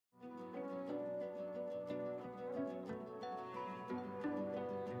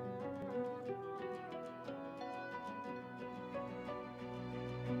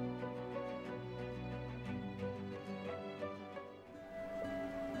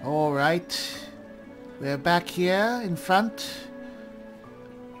Alright. We're back here in front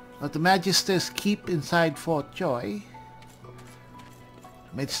of the Magister's keep inside Fort Joy.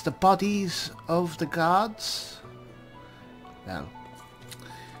 Amidst the bodies of the guards. Well,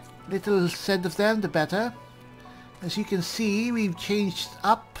 little said of them the better. As you can see, we've changed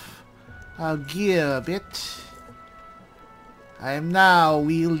up our gear a bit. I am now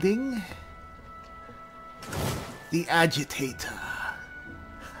wielding the Agitator.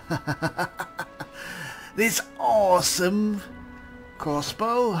 This awesome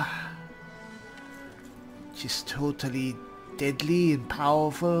crossbow, which is totally deadly and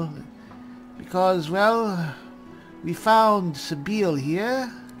powerful because, well, we found Sibyl here,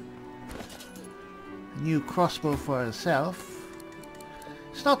 a new crossbow for herself.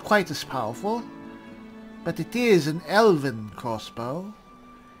 It's not quite as powerful, but it is an elven crossbow.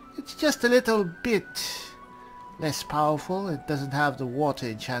 It's just a little bit less powerful. It doesn't have the water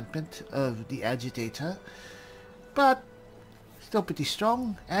enchantment of the Agitator, but still pretty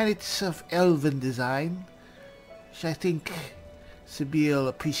strong, and it's of elven design, which I think Sibyl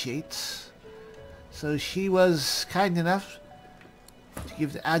appreciates. So she was kind enough to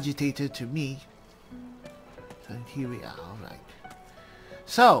give the Agitator to me. So here we are. Alright.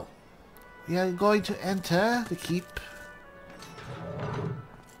 So, we are going to enter the keep.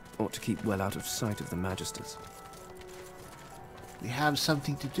 Ought to keep well out of sight of the Magisters. We have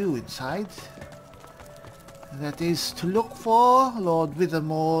something to do inside. And that is to look for Lord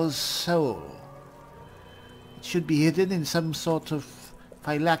Withermoore's soul. It should be hidden in some sort of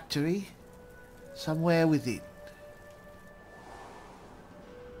phylactery somewhere within.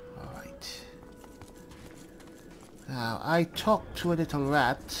 Alright. Now, I talked to a little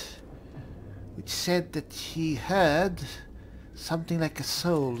rat which said that he heard something like a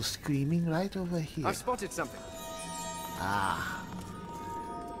soul screaming right over here. I've spotted something. Ah.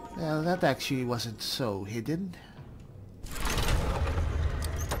 Well, that actually wasn't so hidden.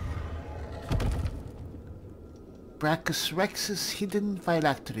 Brachus Rex's hidden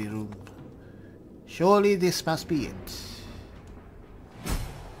phylactery room. Surely this must be it.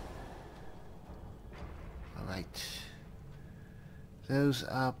 Alright. Those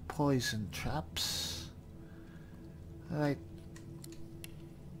are poison traps. Alright.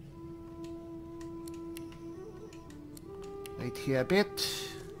 Wait here a bit.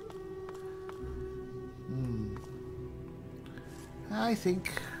 I think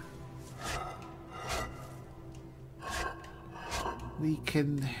we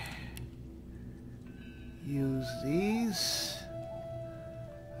can use these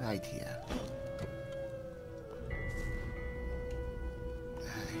right here.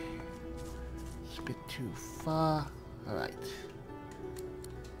 It's a bit too far. Alright.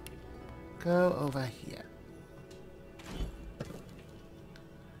 Go over here.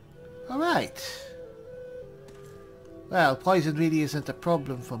 Alright. Well, poison really isn't a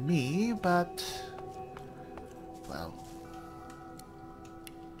problem for me, but, well,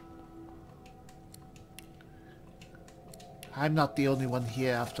 I'm not the only one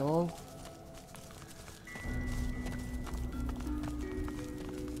here after all.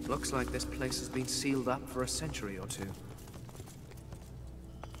 Looks like this place has been sealed up for a century or two.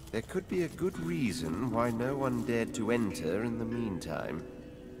 There could be a good reason why no one dared to enter in the meantime.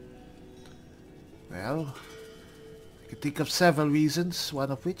 Well, I can think of several reasons,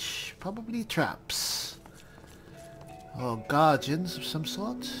 one of which probably traps. Or guardians of some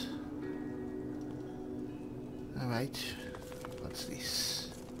sort. Alright, what's this?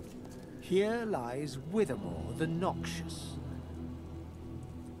 Here lies Withermoore the Noxious.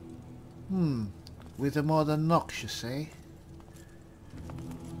 Withermoore the Noxious, eh?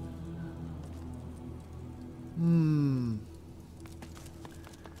 Move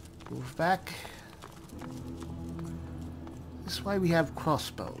back. This is why we have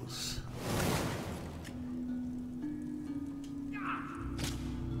crossbows.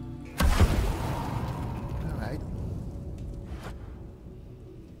 Alright.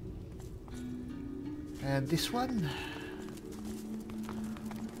 And this one?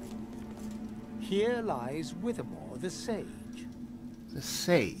 Here lies Withermoore the Sage. The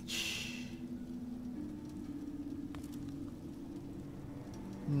Sage.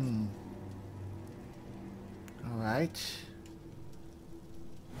 Alright.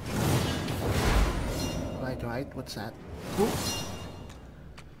 Right, what's that? Ooh.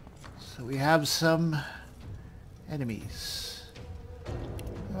 So we have some enemies.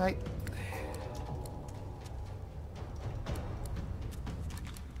 Alright.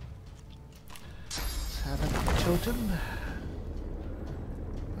 Let's have a totem.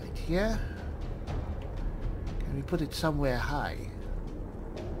 Right here. Can we put it somewhere high?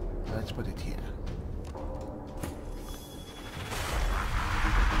 Let's put it here.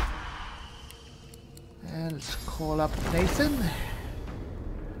 And let's call up Nathan.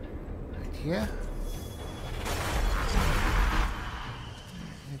 Right here.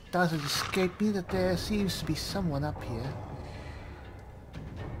 It doesn't escape me that there seems to be someone up here.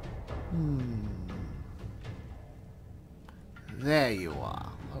 There you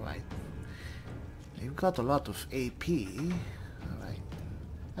are. Alright. You've got a lot of AP. Alright.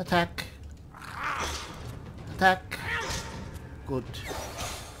 Attack. Attack. Good.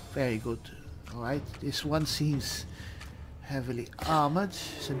 Very good. Alright. This one seems heavily armored.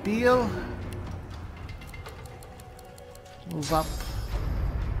 Sabille. Move up.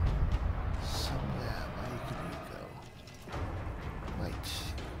 Somewhere. Where could you go? Right.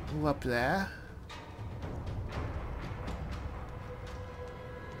 Move up there.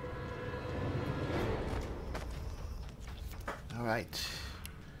 Alright.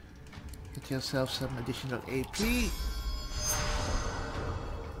 Get yourself some additional AP.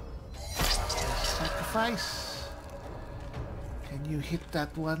 Sacrifice. Can you hit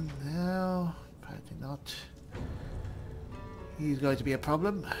that one? No, probably not. He's going to be a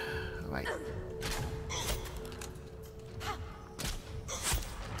problem. Alright.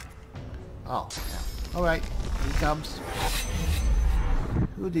 Oh, yeah. Alright, here he comes.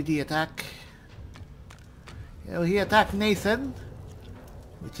 Who did he attack? Oh, he attacked Nathan,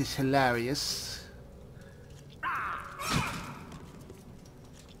 which is hilarious.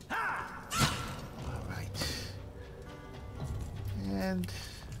 Alright. And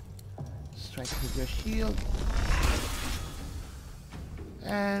strike with your shield.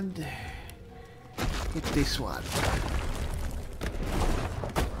 And hit this one.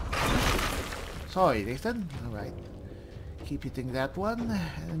 Sorry, Nathan. Alright. Keep hitting that one.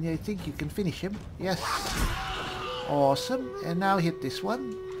 And I think you can finish him. Yes. Awesome. And now hit this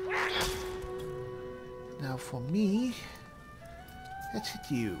one. Now for me, let's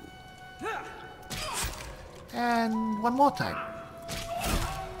hit you. And one more time.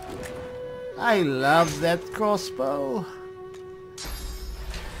 I love that crossbow.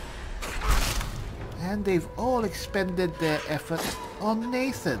 And they've all expended their effort on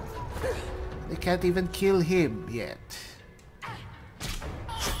Nathan. They can't even kill him yet.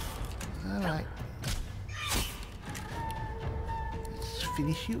 Alright. Let's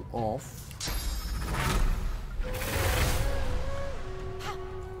finish you off.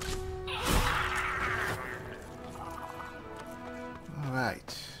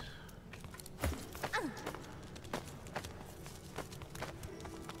 Alright.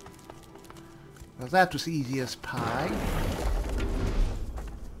 Well, that was easy as pie.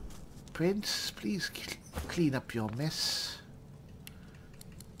 Prince, please clean up your mess.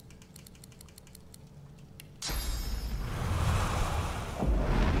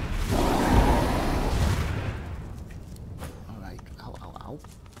 Alright, ow, ow, ow.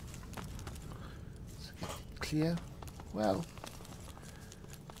 Let's get it clear. Well,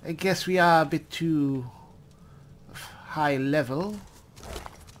 I guess we are a bit too high level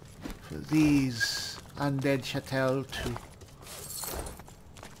for these undead chattel to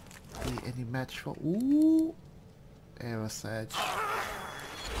be any match for. Ooh, arrow surge.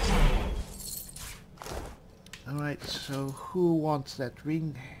 Alright, so who wants that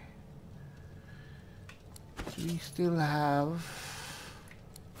ring? Do we still have...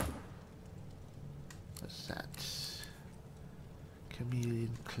 what's that?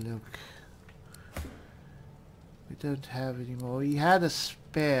 Chameleon cloak. We don't have any more. He had a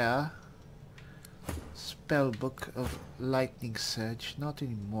spare spell book of lightning surge. Not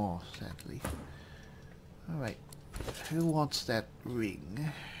anymore, sadly. Alright. Who wants that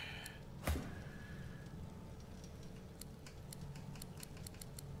ring?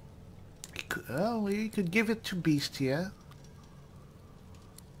 Well, we could give it to Beast here.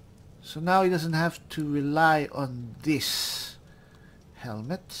 So now he doesn't have to rely on this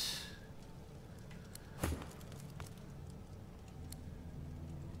helmet.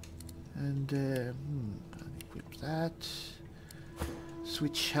 And unequip that.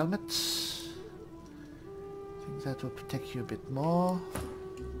 Switch helmets. I think that will protect you a bit more.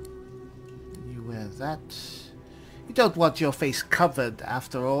 And you wear that. You don't want your face covered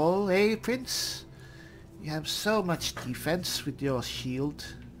after all, eh, Prince? You have so much defense with your shield.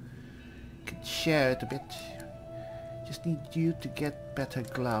 You can share it a bit. Just need you to get better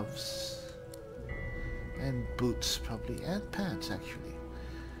gloves. And boots, probably. And pants, actually.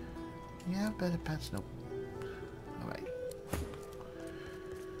 You have better pants? Nope. Alright.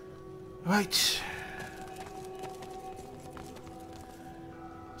 Right.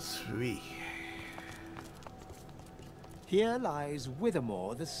 3. Here lies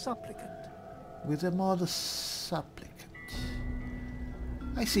Withermoore the Supplicant. Withermoore the Supplicant.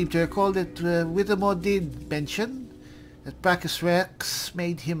 I seem to recall that Withermoore did mention that Brachus Rex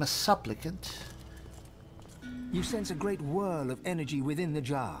made him a supplicant. You sense a great whirl of energy within the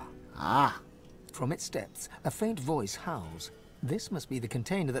jar. Ah. From its depths, a faint voice howls. This must be the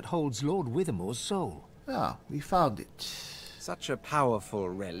container that holds Lord Withermoore's soul. Ah, we found it. Such a powerful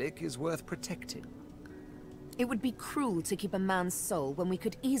relic is worth protecting. It would be cruel to keep a man's soul when we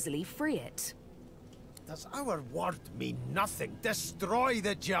could easily free it. Does our word mean nothing? Destroy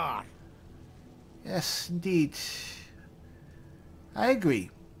the jar! Yes, indeed. I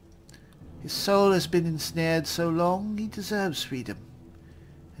agree. His soul has been ensnared so long, he deserves freedom.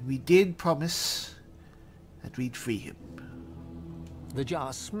 And we did promise that we'd free him. The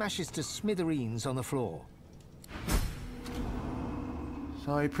jar smashes to smithereens on the floor.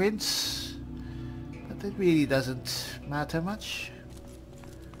 Sorry, Prince, but it really doesn't matter much.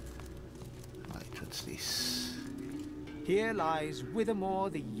 Right, what's this? Here lies Withermoore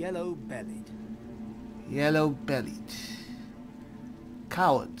the Yellow-Bellied. Yellow-bellied.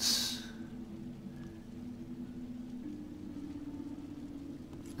 Cowards.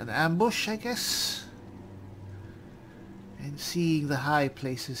 An ambush, I guess? And seeing the high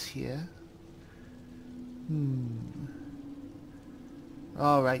places here.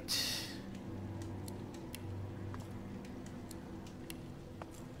 Alright.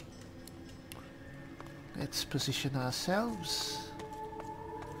 Let's position ourselves.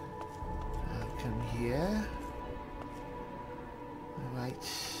 Come here. Alright.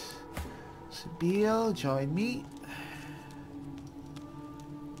 Sabille, join me.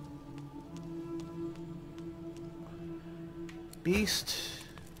 Beast.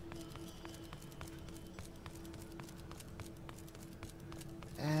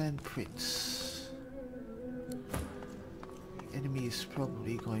 And Prince. The enemy is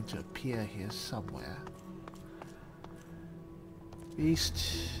probably going to appear here somewhere.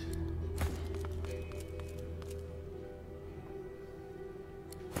 Beast.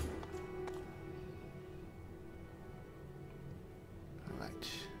 Alright.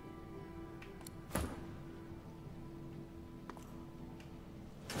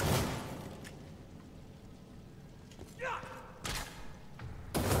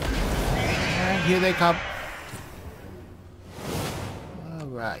 And here they come.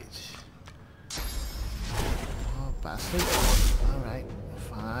 Alright. Oh, bastard. Alright,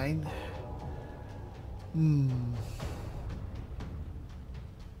 fine.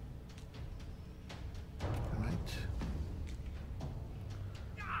 Alright.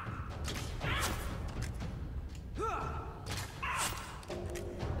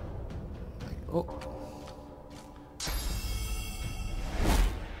 Oh.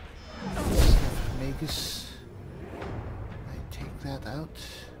 Magus. I take that out.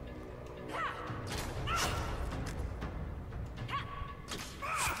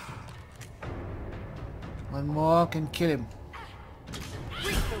 One more can kill him.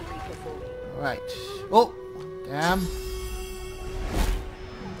 Alright. Oh! Damn.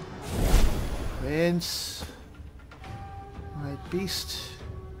 Prince. Alright, Beast.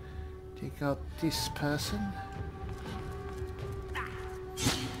 Take out this person.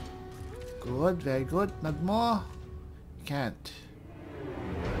 Good, very good. Not more. Can't.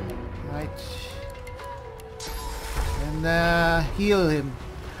 Right. And heal him.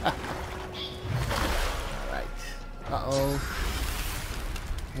 Alright. Uh-oh.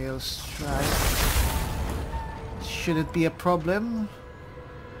 Hail strike. Shouldn't be a problem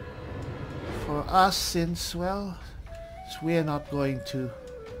for us since, well, we're not going to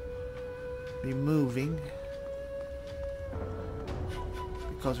be moving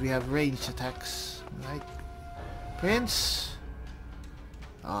because we have ranged attacks. Right, Prince?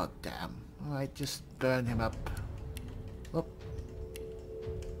 Oh damn. Alright, just burn him up. Whoop.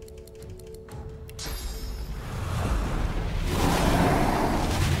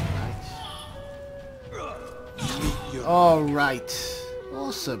 Alright.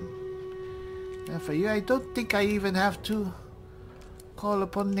 Awesome. And for you, I don't think I even have to call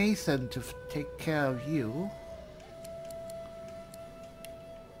upon Nathan to take care of you.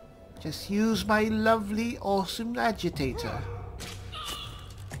 Just use my lovely, awesome agitator.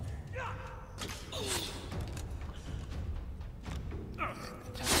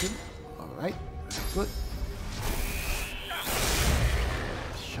 Attack him. Alright, very good.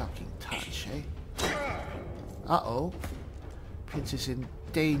 Shocking touch, eh? Uh-oh. Prince is in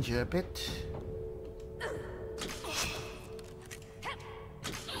danger a bit.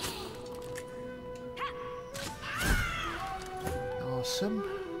 Awesome.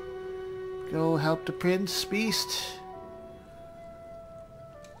 Go help the Prince, Beast.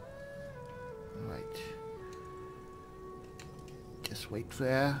 Just wait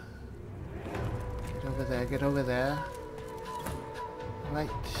there. Get over there, get over there. Right.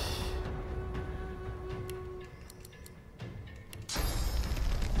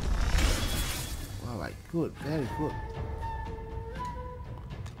 Alright, good, very good.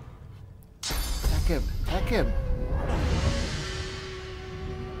 Attack him!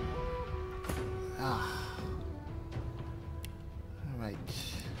 Ah. Alright.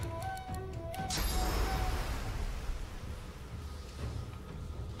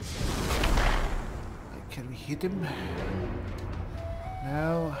 Can we hit him?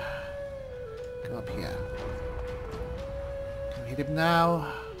 No. Go up here. Can we hit him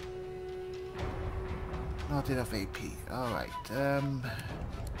now? Not enough AP. Alright. Can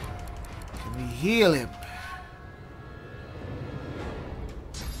we heal him?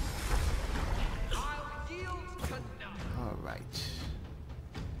 Alright.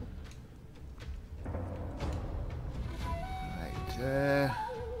 Alright.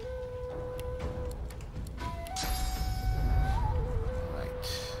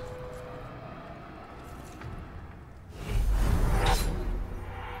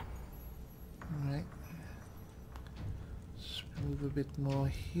 A bit more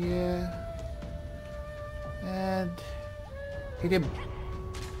here and hit him.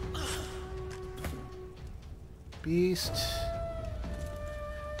 Beast,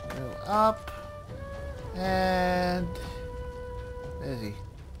 go up and where is he?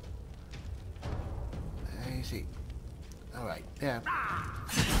 There is he. All right, there.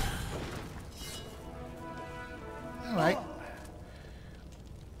 All right.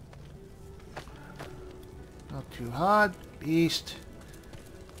 Not too hard. Beast.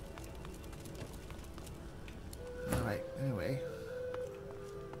 Alright, anyway.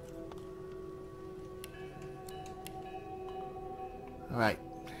 Alright.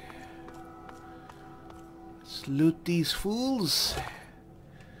 Let's loot these fools.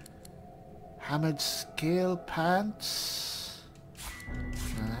 Hammered scale pants.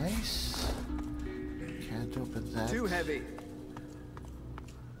 Nice. Can't open that. Too heavy.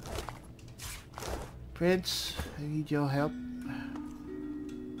 Prince, I need your help.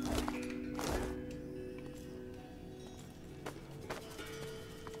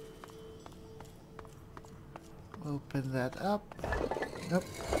 Open that up. Nope.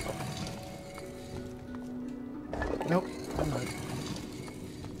 Nope. Alright.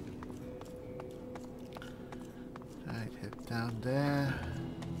 Alright, head down there.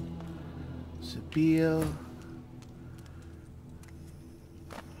 Sabille.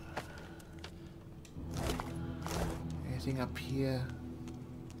 Anything up here?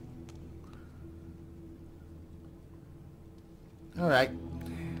 Alright.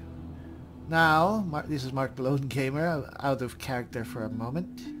 Now, this is Mark the Lone Gamer, out of character for a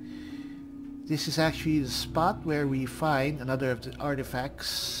moment. This is actually the spot where we find another of the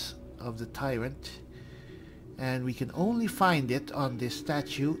artifacts of the Tyrant. And we can only find it on this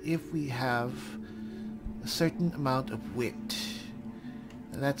statue if we have a certain amount of wit.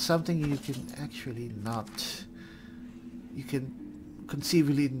 And that's something you can actually not... You can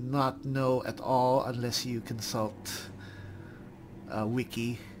conceivably not know at all unless you consult a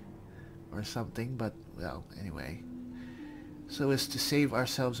wiki or something, but well, anyway. So as to save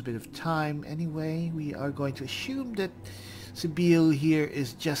ourselves a bit of time anyway, we are going to assume that Sabille here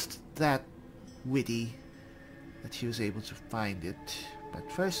is just that witty that she was able to find it. But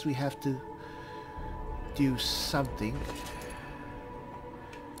first we have to do something.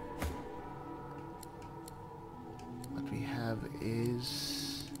 What we have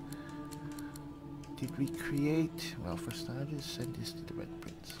is... Did we create... Well, for starters, send this to the Red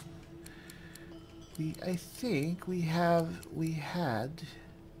Prince. I think we had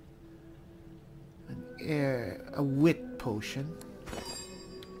a wit potion.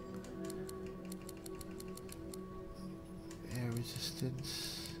 Air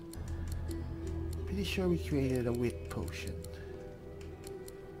resistance. Pretty sure we created a wit potion.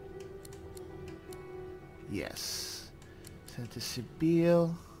 Yes. Send to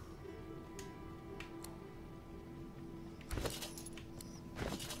Sabille.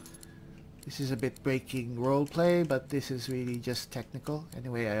 This is a bit breaking roleplay, but this is really just technical.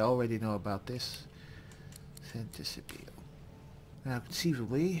 Anyway, I already know about this. Send to Sabille. Now,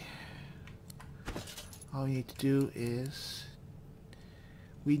 conceivably, all we need to do is...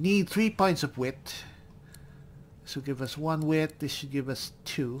 We need 3 points of wit. This will give us 1 wit. This should give us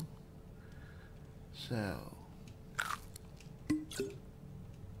 2. So...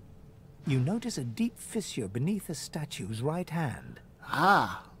 You notice a deep fissure beneath the statue's right hand.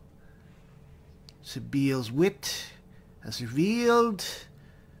 Ah! Sabille's wit has revealed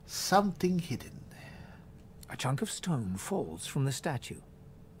something hidden. A chunk of stone falls from the statue.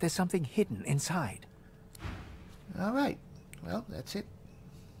 There's something hidden inside. Alright. Well, that's it.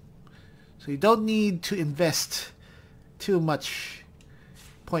 So you don't need to invest too much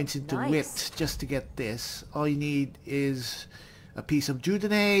points into wit just to get this. All you need is a piece of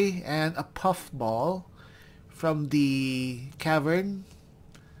Judene and a puffball from the cavern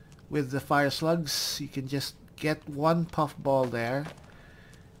with the fire slugs. You can just get one puffball there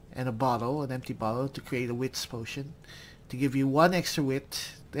and a bottle, an empty bottle, to create a wits potion to give you 1 extra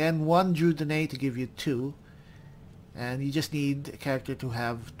wit, then 1 Judene to give you 2, and you just need a character to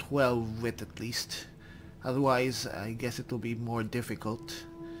have 12 wit at least. Otherwise, I guess it will be more difficult.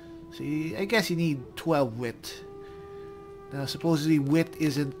 So I guess you need 12 wit. Now, supposedly wit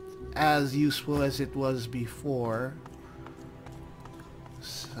isn't as useful as it was before.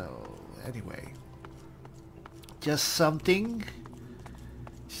 So, anyway. Just something.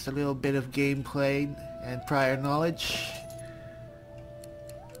 Just a little bit of gameplay and prior knowledge.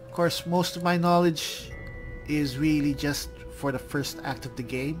 Of course, most of my knowledge is really just for the first act of the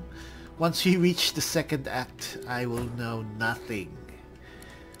game. Once we reach the second act, I will know nothing.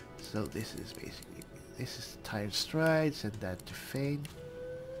 So this is basically, this is Tired Stride, send that to Fane.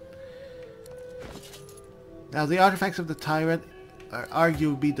 Now the artifacts of the Tyrant are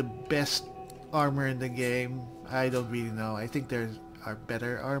arguably the best armor in the game. I don't really know. I think there are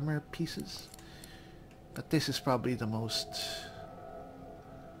better armor pieces. But this is probably the most...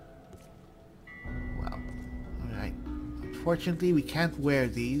 Well, alright. Unfortunately, we can't wear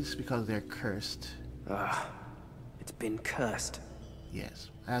these because they're cursed. It's been cursed. Yes,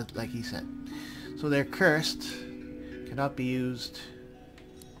 as like he said. So they're cursed. Cannot be used.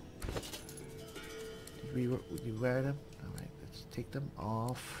 Would you wear them? Alright, let's take them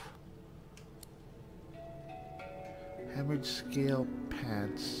off. Hammered scale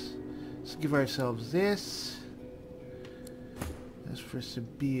pants. Let's give ourselves this. As for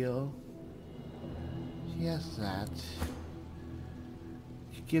Sabille, she has that.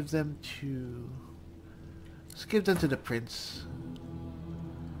 Give them to... Let's give them to the prince.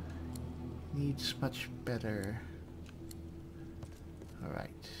 Needs much better.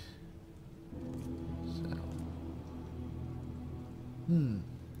 Alright. So.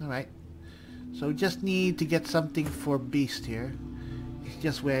 Alright. So we just need to get something for Beast here. He's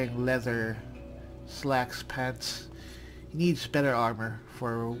just wearing leather slacks, pants. He needs better armor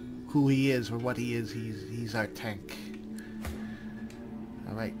for who he is or what he is. He's our tank.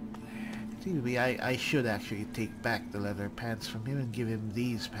 Alright. Maybe I should actually take back the leather pants from him and give him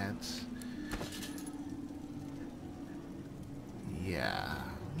these pants. Yeah.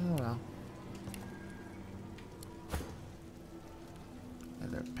 Oh well.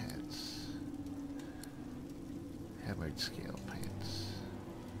 Leather pants. Hammered scale pants.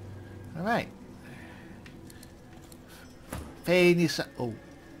 Alright. Fane is... Oh.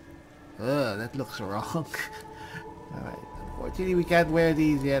 That looks wrong. Alright. Unfortunately, we can't wear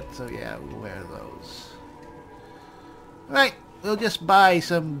these yet, so yeah, we'll wear those. Alright. We'll just buy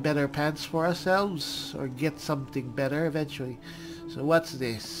some better pants for ourselves, or get something better eventually. So what's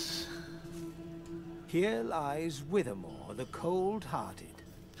this? Here lies Withermoore, the cold-hearted.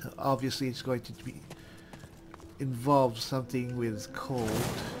 So obviously it's going to be involve something with cold.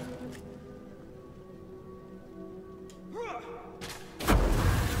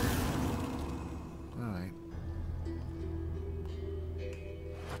 Alright.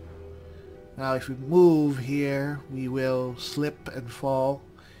 Now if we move here, we will slip and fall.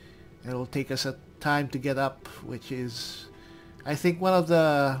 It will take us a time to get up, which is, I think, one of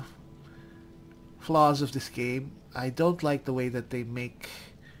the flaws of this game. I don't like the way that they make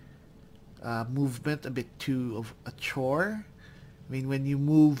movement a bit too of a chore. I mean, when you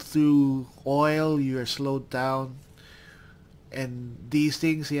move through oil, you're slowed down. And these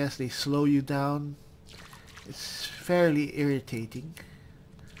things, yes, they slow you down. It's fairly irritating.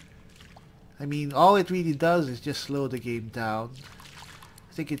 I mean, all it really does is just slow the game down.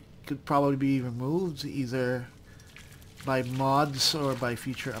 I think it could probably be removed either by mods or by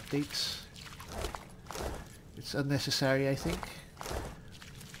future updates. It's unnecessary, I think.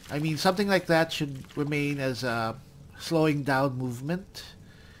 I mean, something like that should remain as a slowing down movement.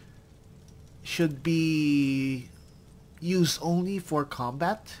 Should be used only for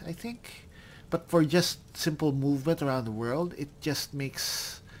combat, I think. But for just simple movement around the world, it just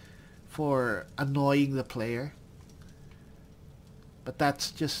makes for annoying the player. But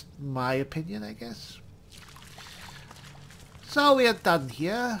that's just my opinion, I guess. So we are done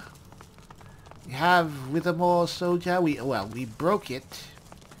here. We have Withermoore Soja. We broke it.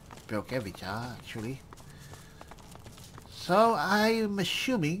 Broke every jar, actually. So I am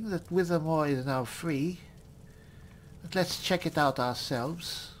assuming that Withermoore is now free. But let's check it out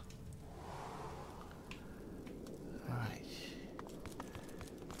ourselves. Alright.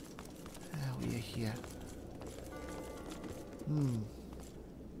 We are here. I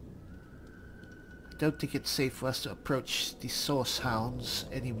don't think it's safe for us to approach the source hounds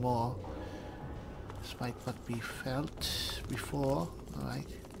anymore. Despite what we felt before. Alright.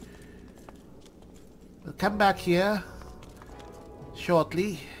 We'll come back here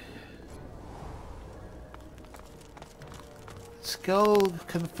shortly. Let's go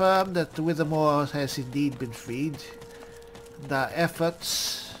confirm that the Withermoore has indeed been freed. And our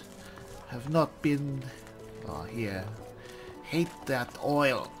efforts have not been... Oh, here. Hate that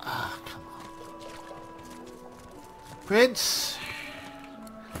oil. Ah, come on. Prince,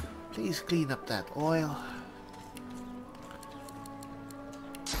 please clean up that oil.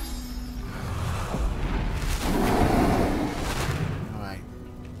 Alright.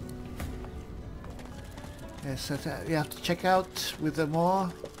 Yes, so we have to check out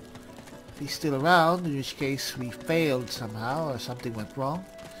Withermoore. If he's still around, in which case we failed somehow or something went wrong.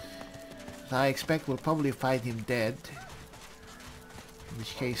 I expect we'll probably find him dead. In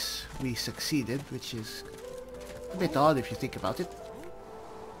which case we succeeded, which is a bit odd if you think about it.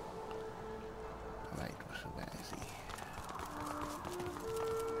 Alright, so where is he?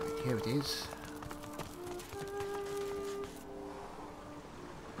 Right, here it is.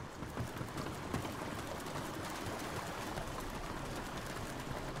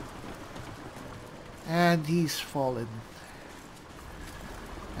 And he's fallen.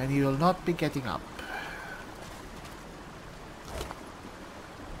 And he will not be getting up.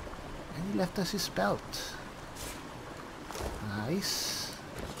 And he left us his belt. Nice.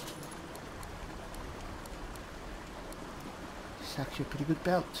 It's actually a pretty good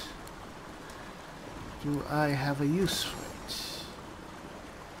belt. Do I have a use for it?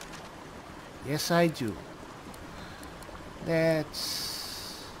 Yes, I do. Let's...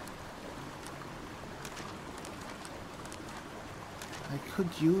 I could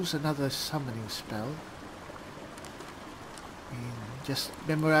use another summoning spell. I mean, just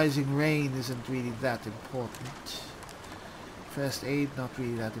memorizing rain isn't really that important. First aid, not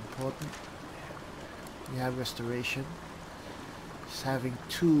really that important. We have restoration. Just having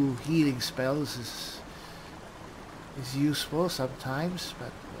 2 healing spells is useful sometimes,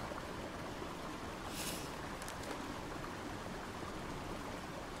 but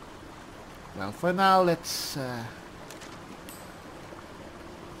well, for now let's are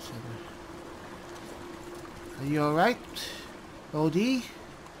you alright, Odie?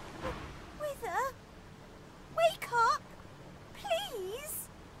 Wither? Wake up! Please!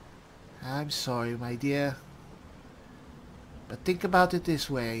 I'm sorry, my dear. But think about it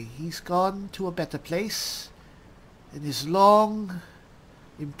this way. He's gone to a better place, and his long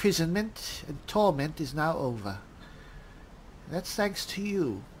imprisonment and torment is now over. That's thanks to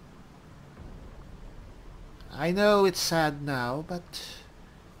you. I know it's sad now, but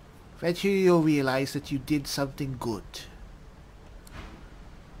eventually you'll realize that you did something good.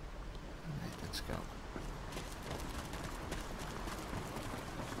 Alright, let's go.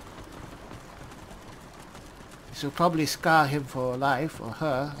 This will probably scar him for life, or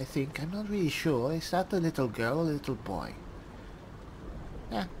her, I think. I'm not really sure. Is that a little girl or a little boy?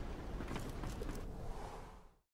 Yeah,